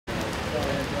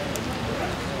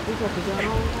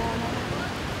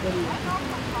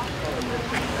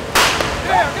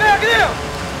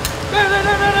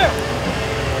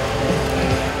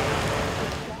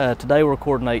Today we're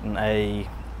coordinating a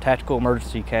tactical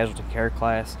emergency casualty care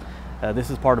class.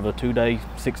 This is part of a 2-day,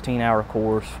 16-hour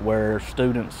course where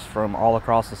students from all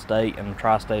across the state and the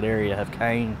tri-state area have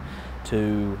came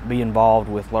to be involved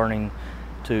with learning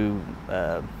to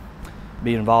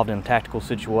be involved in tactical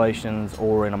situations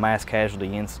or in a mass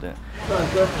casualty incident.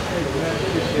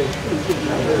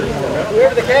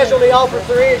 Whoever the casualty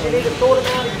officer is, you need to sort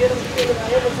them out and get them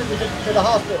to the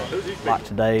hospital. Like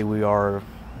today, we are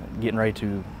getting ready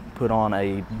to put on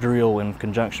a drill in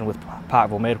conjunction with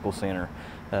Pikeville Medical Center,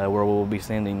 where we'll be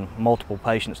sending multiple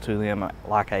patients to them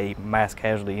like a mass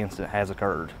casualty incident has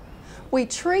occurred. We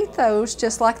treat those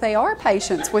just like they are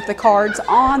patients with the cards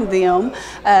on them.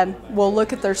 We'll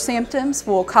look at their symptoms,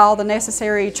 we'll call the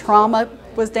necessary trauma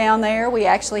was down there. We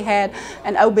actually had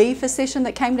an OB physician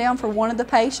that came down for one of the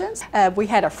patients. We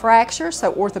had a fracture,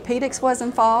 so orthopedics was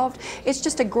involved. It's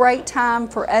just a great time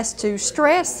for us to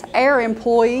stress our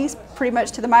employees pretty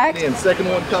much to the max. And second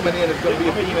one coming in is going to be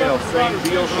a female. Same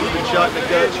deal, she's been shot in the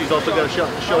gut, she's also got a shot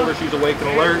in the shoulder, she's awake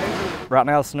and alert. Right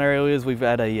now the scenario is we've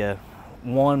had a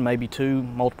one, maybe two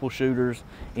multiple shooters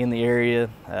in the area.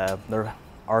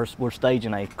 We're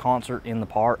staging a concert in the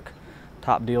park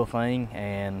type deal thing,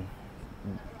 and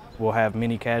we'll have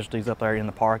many casualties up there in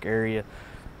the park area,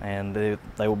 and they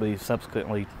will be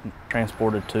subsequently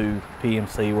transported to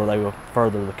PMC where they will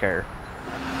further the care.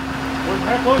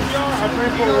 How close you are? I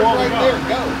transport the wall right there.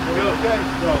 Go. Okay.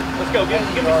 Let's go. Give me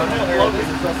some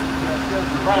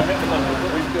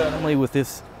help. With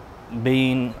this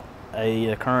being an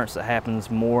occurrence that happens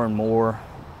more and more,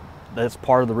 that's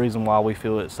part of the reason why we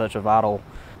feel it's such a vital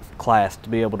class to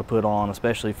be able to put on,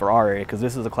 especially for our area, because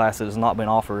this is a class that has not been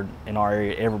offered in our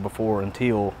area ever before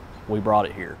until we brought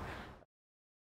it here.